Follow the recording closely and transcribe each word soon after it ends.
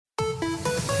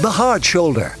The Hard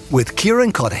Shoulder with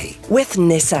Kieran Cuddihy with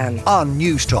Nissan on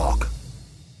News Talk.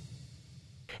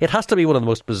 It has to be one of the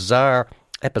most bizarre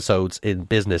episodes in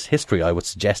business history, I would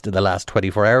suggest, in the last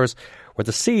 24 hours, where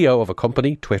the CEO of a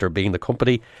company, Twitter being the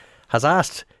company, has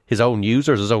asked his own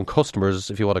users, his own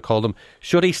customers, if you want to call them,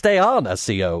 should he stay on as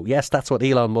CEO? Yes, that's what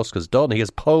Elon Musk has done. He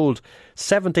has polled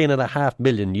 17.5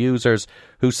 million users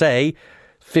who say,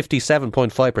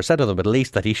 57.5% of them at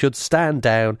least, that he should stand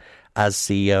down as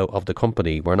CEO of the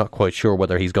company. We're not quite sure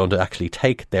whether he's going to actually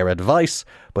take their advice,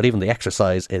 but even the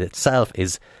exercise in itself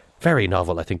is very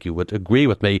novel. I think you would agree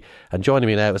with me. And joining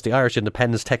me now is the Irish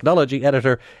Independent's technology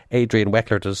editor, Adrian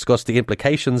Weckler, to discuss the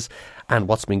implications and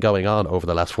what's been going on over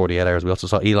the last 48 hours. We also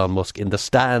saw Elon Musk in the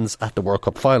stands at the World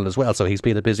Cup final as well, so he's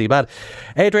been a busy man.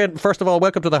 Adrian, first of all,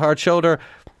 welcome to The Hard Shoulder.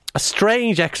 A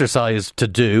strange exercise to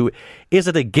do. Is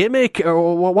it a gimmick,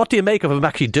 or what do you make of him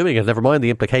actually doing it, never mind the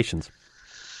implications?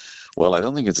 Well, I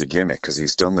don't think it's a gimmick because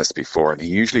he's done this before, and he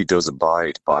usually does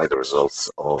abide by the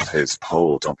results of his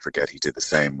poll. Don't forget he did the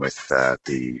same with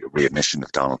the readmission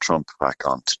of Donald Trump back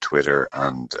onto Twitter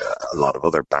and a lot of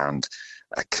other banned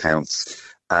accounts.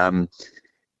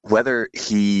 Whether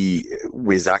he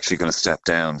is actually going to step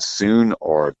down soon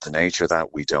or the nature of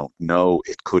that, we don't know.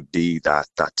 It could be that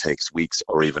that takes weeks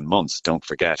or even months. Don't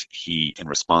forget, he, in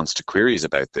response to queries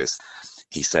about this,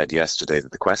 he said yesterday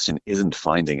that the question isn't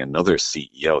finding another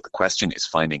CEO. The question is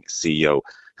finding a CEO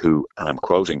who, and I'm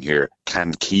quoting here,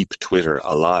 can keep Twitter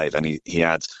alive. And he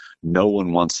adds, no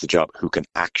one wants the job who can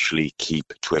actually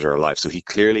keep Twitter alive. So he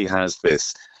clearly has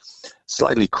this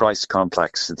slightly Christ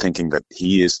complex in thinking that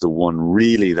he is the one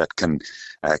really that can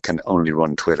only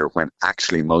run Twitter, when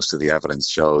actually most of the evidence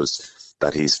shows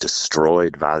that he's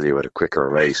destroyed value at a quicker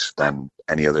rate than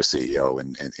any other CEO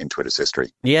in Twitter's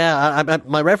history. Yeah,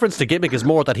 my reference to gimmick is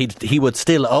more that he would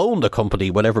still own the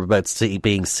company whenever about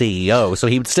being CEO, so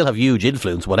he would still have huge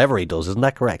influence whatever he does. Isn't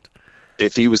that correct?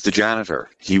 If he was the janitor,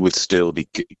 he would still be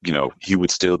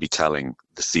telling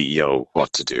the CEO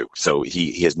what to do. So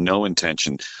he has no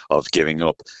intention of giving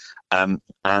up. And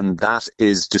that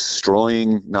is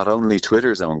destroying not only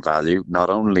Twitter's own value,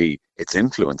 not only its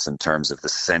influence in terms of the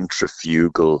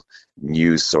centrifugal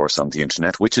news source on the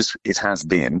internet, which it has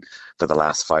been for the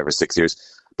last 5 or 6 years,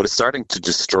 but it's starting to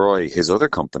destroy his other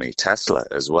company, Tesla,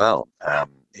 as well.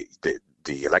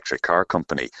 The electric car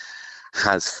company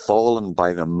has fallen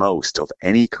by the most of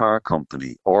any car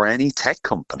company or any tech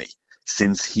company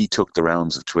since he took the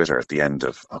realms of Twitter at the end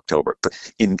of October.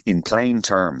 But in plain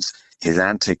terms, his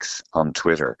antics on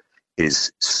Twitter is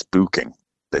spooking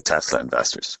the Tesla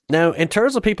investors. Now, in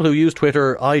terms of people who use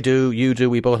Twitter, I do, you do,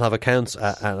 we both have accounts,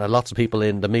 and lots of people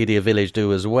in the media village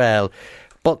do as well.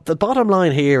 But the bottom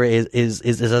line here is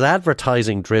an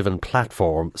advertising-driven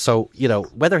platform. So,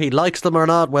 whether he likes them or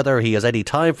not, whether he has any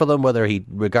time for them, whether he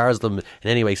regards them in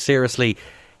any way seriously,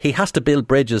 he has to build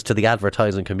bridges to the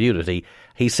advertising community.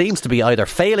 He seems to be either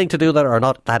failing to do that or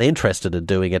not that interested in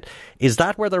doing it. Is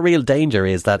that where the real danger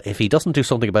is, that if he doesn't do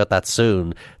something about that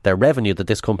soon, the revenue that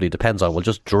this company depends on will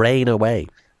just drain away?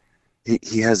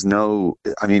 He has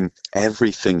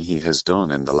everything he has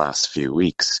done in the last few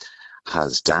weeks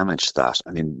has damaged that.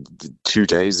 3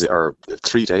 days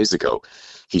ago,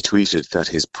 he tweeted that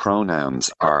his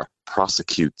pronouns are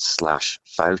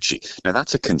prosecute/Fauci. Now,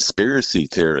 that's a conspiracy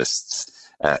theorist's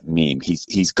meme.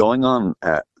 He's going on,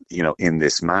 in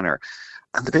this manner,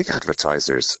 and the big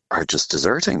advertisers are just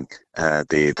deserting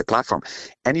the platform.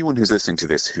 Anyone who's listening to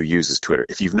this who uses Twitter,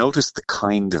 if you've noticed the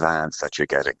kind of ads that you're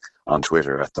getting on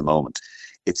Twitter at the moment,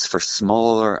 it's for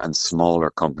smaller and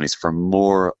smaller companies, for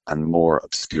more and more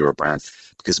obscure brands,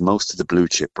 because most of the blue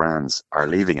chip brands are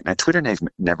leaving it. Now, Twitter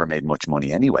never made much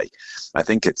money anyway. I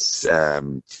think it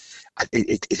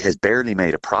has barely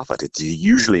made a profit. It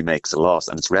usually makes a loss,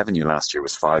 and its revenue last year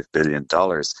was $5 billion.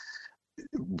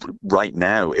 Right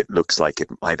now, it looks like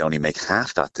it might only make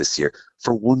half that this year,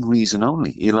 for one reason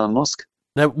only: Elon Musk.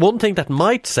 Now, one thing that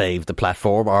might save the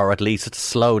platform, or at least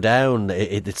slow down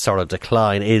its sort of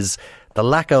decline, is the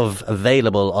lack of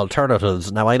available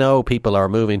alternatives. Now, I know people are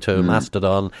moving to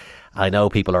Mastodon. I know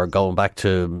people are going back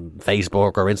to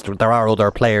Facebook or Instagram. There are other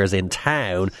players in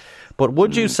town. But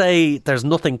would you say there's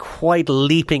nothing quite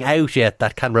leaping out yet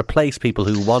that can replace people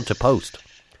who want to post?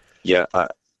 Yeah, a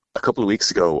couple of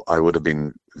weeks ago, I would have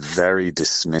been very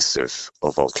dismissive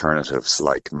of alternatives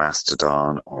like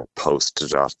Mastodon or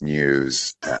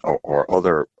Post.news or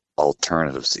other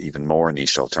alternatives, even more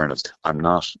niche alternatives. I'm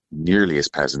not nearly as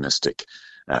pessimistic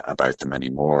about them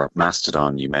anymore.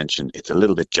 Mastodon, you mentioned, it's a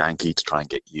little bit janky to try and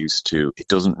get used to. It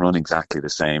doesn't run exactly the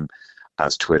same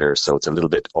has Twitter, so it's a little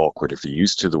bit awkward if you're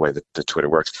used to the way that Twitter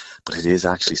works. But it is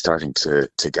actually starting to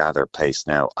gather pace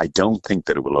now. I don't think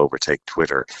that it will overtake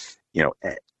Twitter,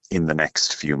 in the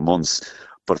next few months.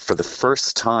 But for the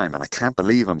first time, and I can't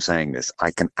believe I'm saying this,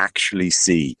 I can actually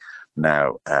see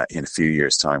now in a few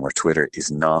years' time where Twitter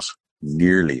is not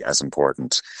nearly as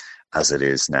important as it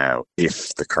is now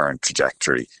if the current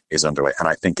trajectory is underway. And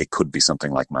I think it could be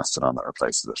something like Mastodon that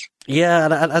replaces it. Yeah,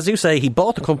 and as you say, he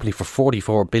bought the company for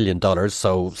 $44 billion.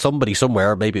 So somebody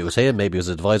somewhere, maybe it was him, maybe it was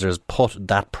his advisors, put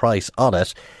that price on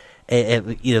it.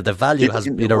 The value has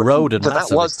been eroded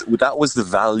massively. That was the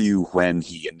value when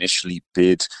he initially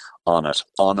bid on it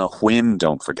on a whim,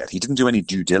 don't forget. He didn't do any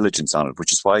due diligence on it,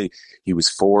 which is why he was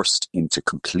forced into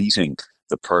completing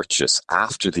the purchase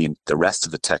after the rest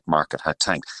of the tech market had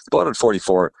tanked. He bought it at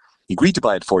 44. He agreed to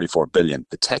buy it at 44 billion.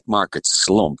 The tech market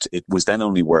slumped. It was then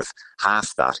only worth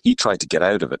half that. He tried to get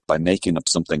out of it by making up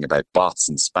something about bots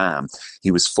and spam.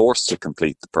 He was forced to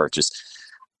complete the purchase.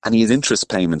 And he has interest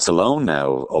payments alone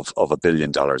now of $1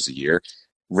 billion a year.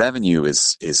 Revenue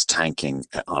is tanking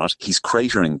on it. He's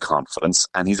cratering confidence,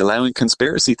 and he's allowing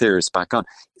conspiracy theorists back on.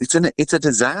 It's a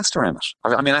disaster, Emmett.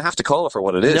 I mean, I have to call it for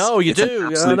what it is. No, you it's do.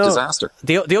 An absolute disaster.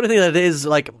 The only thing that it is,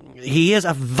 he is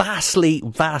a vastly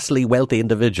wealthy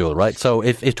individual, right? So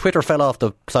if Twitter fell off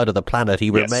the side of the planet, he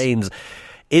remains.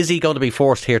 Is he going to be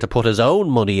forced here to put his own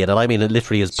money in? And I mean,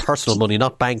 literally his personal money,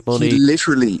 not bank money. He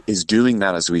literally is doing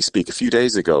that as we speak. A few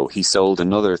days ago, he sold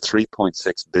another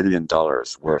 $3.6 billion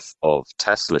worth of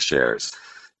Tesla shares,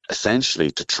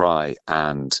 essentially to try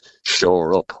and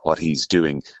shore up what he's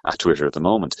doing at Twitter at the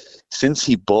moment. Since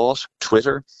he bought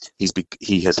Twitter,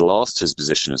 he has lost his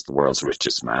position as the world's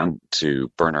richest man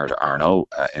to Bernard Arnault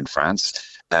in France.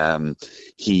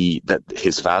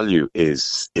 His value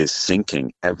is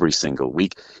sinking every single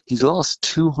week. He's lost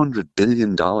 $200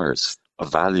 billion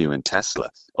of value in Tesla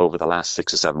over the last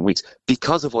 6 or 7 weeks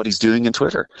because of what he's doing in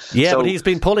Twitter. Yeah, but he's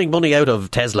been pulling money out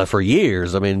of Tesla for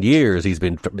years. I mean, years he's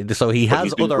been. So he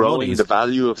has other growing the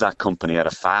value of that company at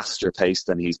a faster pace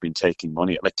than he's been taking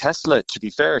money. Like Tesla, to be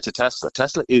fair to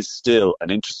Tesla is still an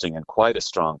interesting and quite a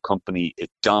strong company. It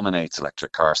dominates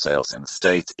electric car sales in the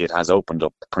States. It has opened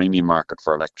up the premium market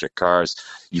for electric cars.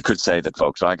 You could say that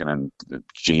Volkswagen and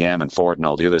GM and Ford and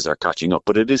all the others are catching up,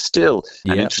 but it is still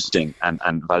an interesting and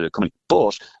valuable company.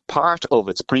 But part of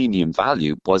its premium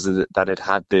value was that it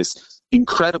had this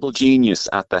incredible genius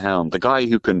at the helm, the guy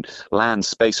who can land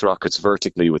space rockets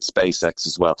vertically with SpaceX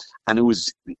as well. And it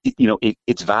was,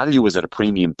 its value was at a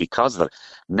premium because of it.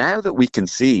 Now that we can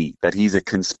see that he's a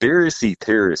conspiracy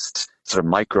theorist sort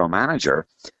of micromanager,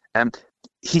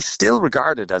 he's still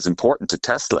regarded as important to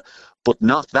Tesla, but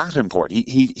not that important.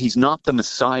 He's not the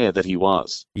messiah that he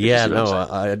was. Yeah,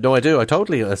 I do. I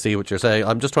totally see what you're saying.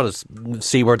 I'm just trying to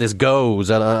see where this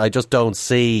goes, and I just don't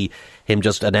see him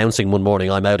just announcing one morning,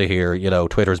 I'm out of here,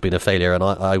 Twitter's been a failure and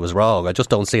I was wrong. I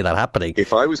just don't see that happening.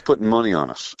 If I was putting money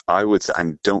on it, I would say,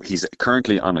 he's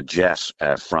currently on a jet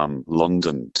from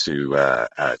London to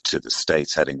the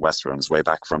States, heading westward on his way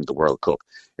back from the World Cup.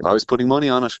 If I was putting money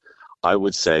on it, I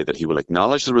would say that he will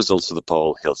acknowledge the results of the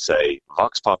poll. He'll say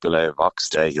Vox Populi, Vox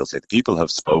Dei. He'll say the people have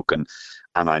spoken,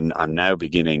 and I'm now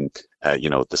beginning,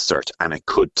 the search. And it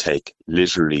could take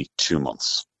literally 2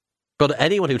 months. But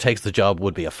anyone who takes the job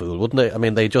would be a fool, wouldn't they? I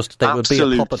mean, they would be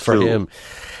a puppet for him.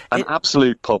 An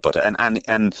absolute puppet,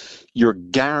 and you're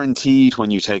guaranteed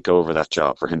when you take over that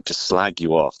job for him to slag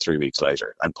you off 3 weeks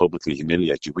later and publicly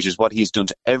humiliate you, which is what he's done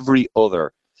to every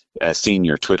other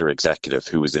senior Twitter executive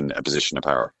who was in a position of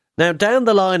power. Now, down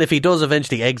the line, if he does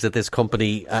eventually exit this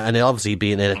company, and he'll obviously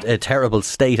be in a terrible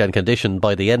state and condition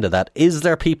by the end of that, is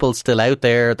there people still out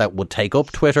there that would take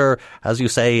up Twitter? As you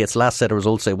say, its last set of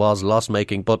results, it was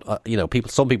loss-making, but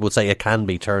some people would say it can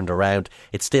be turned around.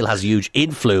 It still has huge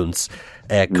influence,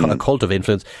 a cult of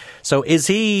influence. So is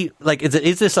he,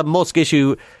 is this a Musk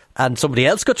issue and somebody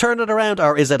else could turn it around,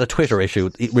 or is it a Twitter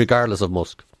issue, regardless of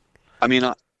Musk? I mean,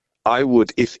 I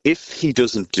would, if he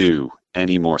doesn't do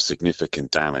any more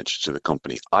significant damage to the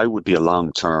company, I would be a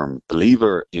long-term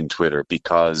believer in Twitter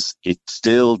because it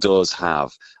still does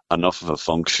have enough of a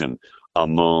function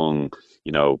among,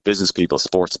 business people,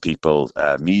 sports people,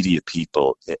 media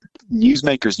people,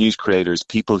 newsmakers, news creators,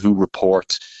 people who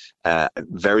report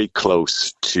very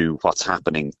close to what's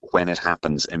happening when it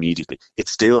happens immediately. It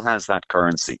still has that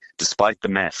currency, despite the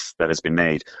mess that has been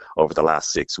made over the last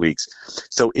 6 weeks.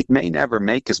 So it may never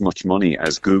make as much money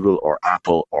as Google or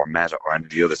Apple or Meta or any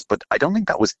of the others, but I don't think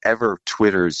that was ever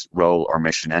Twitter's role or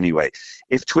mission anyway.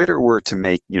 If Twitter were to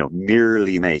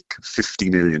merely make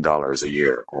 $50 million a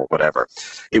year or whatever,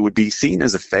 it would be seen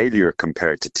as a failure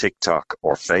compared to TikTok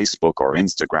or Facebook or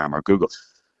Instagram or Google.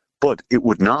 But it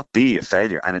would not be a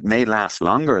failure, and it may last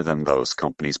longer than those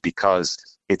companies because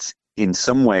it's in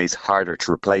some ways harder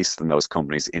to replace than those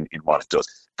companies in what it does.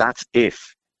 That's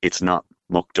if it's not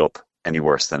mucked up any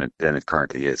worse than it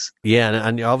currently is. Yeah,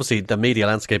 and obviously the media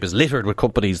landscape is littered with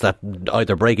companies that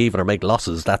either break even or make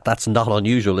losses. That's not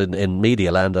unusual in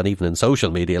media land and even in social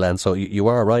media land, so you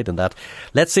are right in that.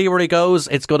 Let's see where he goes.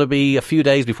 It's going to be a few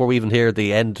days before we even hear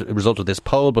the end result of this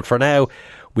poll, but for now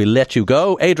we'll let you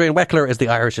go. Adrian Weckler is the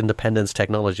Irish Independent's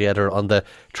technology editor on the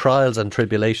trials and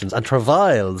tribulations and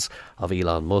travails of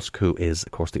Elon Musk, who is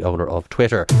of course the owner of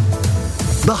Twitter.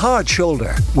 The Hard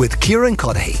Shoulder with Kieran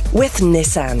Cuddihy. With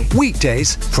Nissan.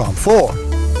 Weekdays from 4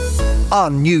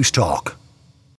 on News Talk.